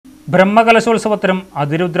ബ്രഹ്മകലശോത്സവത്തിനും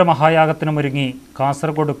അതിരുദ്ര മഹായാഗത്തിനും ഒരുങ്ങി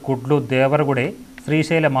കാസർഗോഡ് കുഡ്ലു ദേവരഗുഡെ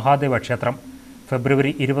ശ്രീശൈല മഹാദേവ ക്ഷേത്രം.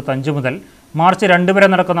 ഫെബ്രുവരി 25 മുതൽ മാർച്ച് 2 വരെ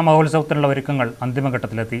നടക്കുന്ന മഹോത്സവത്തിനുള്ള ഒരുക്കങ്ങൾ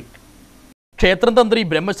അന്തിമഘട്ടത്തിലെത്തി. ക്ഷേത്രം തന്ത്രി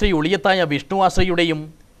ബ്രഹ്മശ്രീ ഉളിയത്തായ വിഷ്ണുവാശ്രയുടെയും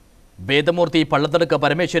വേദമൂർത്തി പള്ളത്തടുക്ക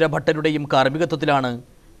പരമേശ്വര ഭട്ടരുടെയും കാർമ്മികത്വത്തിലാണ്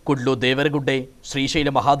കുഡ്ലു ദേവരഗുഡെ ശ്രീശൈല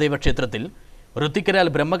മഹാദേവ ക്ഷേത്രത്തിൽ ഋത്തിക്കരാൽ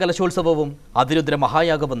ബ്രഹ്മകലശോത്സവവും അതിരുദ്ര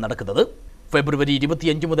മഹായാഗവും നടക്കുന്നത്. ഫെബ്രുവരി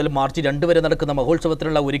 25 മുതൽ മാർച്ച് 2 വരെ നടക്കുന്ന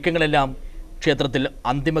മഹോത്സവത്തിനുള്ള ഒരുക്കങ്ങളെല്ലാം ക്ഷേത്രത്തിൽ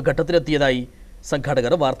അന്തിമഘട്ടത്തിലെത്തിയതായി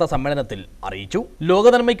സംഘാടകർ വാർത്താ സമ്മേളനത്തിൽ അറിയിച്ചു.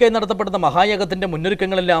 ലോകനന്മയ്ക്കായി നടത്തപ്പെടുന്ന മഹായാഗത്തിന്റെ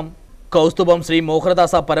മുന്നൊരുക്കങ്ങളെല്ലാം കൗസ്തുഭം ശ്രീ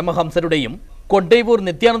മോഹനദാസ പരമഹംസരുടെയും കൊണ്ടേവൂർ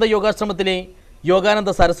നിത്യാനന്ദ യോഗാശ്രമത്തിലെ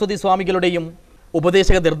യോഗാനന്ദ സരസ്വതി സ്വാമികളുടെയും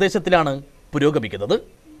ഉപദേശക നിർദ്ദേശത്തിലാണ് പുരോഗമിക്കുന്നത്.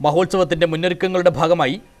 മഹോത്സവത്തിന്റെ മുന്നൊരുക്കങ്ങളുടെ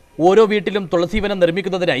ഭാഗമായി ഓരോ വീട്ടിലും തുളസീവനം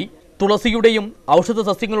നിർമ്മിക്കുന്നതിനായി തുളസിയുടെയും ഔഷധ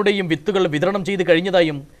സസ്യങ്ങളുടെയും വിത്തുകൾ വിതരണം ചെയ്ത്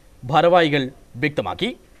കഴിഞ്ഞതായും ഭാരവാഹികൾ വ്യക്തമാക്കി.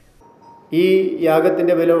 ഈ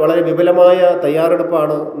യാഗത്തിൻ്റെ വളരെ വിപുലമായ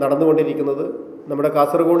തയ്യാറെടുപ്പാണ് നടന്നുകൊണ്ടിരിക്കുന്നത്. നമ്മുടെ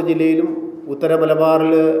കാസർഗോഡ് ജില്ലയിലും ഉത്തര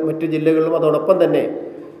മലബാറിൽ മറ്റു ജില്ലകളിലും അതോടൊപ്പം തന്നെ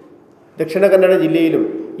ദക്ഷിണ കന്നഡ ജില്ലയിലും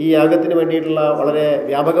ഈ യാഗത്തിന് വേണ്ടിയിട്ടുള്ള വളരെ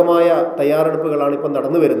വ്യാപകമായ തയ്യാറെടുപ്പുകളാണ് ഇപ്പം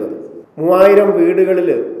നടന്നു വരുന്നത്. 3000 വീടുകളിൽ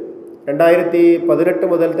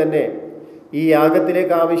 2018 മുതൽ തന്നെ ഈ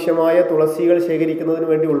യാഗത്തിലേക്ക് ആവശ്യമായ തുളസികൾ ശേഖരിക്കുന്നതിന്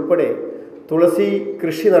വേണ്ടി ഉൾപ്പെടെ തുളസി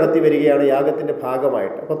കൃഷി നടത്തി വരികയാണ് യാഗത്തിൻ്റെ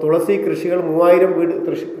ഭാഗമായിട്ട്. അപ്പോൾ തുളസി കൃഷികൾ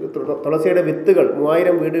 3000 തുളസിയുടെ വിത്തുകൾ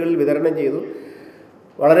 3000 വീടുകളിൽ വിതരണം ചെയ്തു.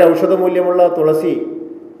 വളരെ ഔഷധമൂല്യമുള്ള തുളസി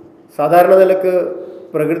സാധാരണ നിലക്ക്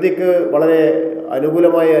പ്രകൃതിക്ക് വളരെ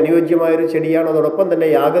അനുയോജ്യമായൊരു ചെടിയാണ്. അതോടൊപ്പം തന്നെ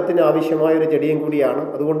യാഗത്തിന് ആവശ്യമായൊരു ചെടിയും കൂടിയാണ്.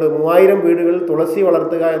 അതുകൊണ്ട് 3000 വീടുകളിൽ തുളസി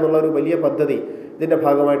വളർത്തുക എന്നുള്ള ഒരു വലിയ പദ്ധതി ഇതിൻ്റെ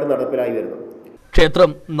ഭാഗമായിട്ട് നടപ്പിലായി വരുന്നു.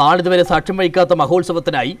 ക്ഷേത്രം നാളിതുവരെ സാക്ഷ്യം വഹിക്കാത്ത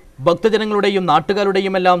മഹോത്സവത്തിനായി ഭക്തജനങ്ങളുടെയും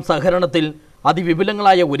നാട്ടുകാരുടെയും എല്ലാം സഹകരണത്തിൽ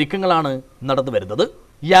അതിവിപുലങ്ങളായ ഒരുക്കങ്ങളാണ് നടന്നുവരുന്നത്.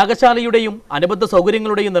 യാഗശാലയുടെയും അനുബന്ധ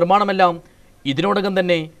സൗകര്യങ്ങളുടെയും നിർമ്മാണമെല്ലാം ഇതിനോടകം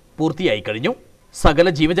തന്നെ പൂർത്തിയായി കഴിഞ്ഞു. സകല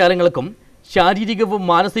ജീവജാലങ്ങൾക്കും ശാരീരികവും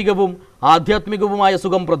മാനസികവും ആധ്യാത്മികവുമായ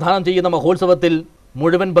സുഖം പ്രദാനം ചെയ്യുന്ന മഹോത്സവത്തിൽ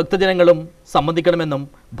മുഴുവൻ ഭക്തജനങ്ങളും സംബന്ധിക്കണമെന്നും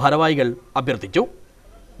ഭാരവാഹികൾ അഭ്യർത്ഥിച്ചു.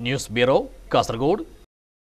 News bureau, Kasaragod.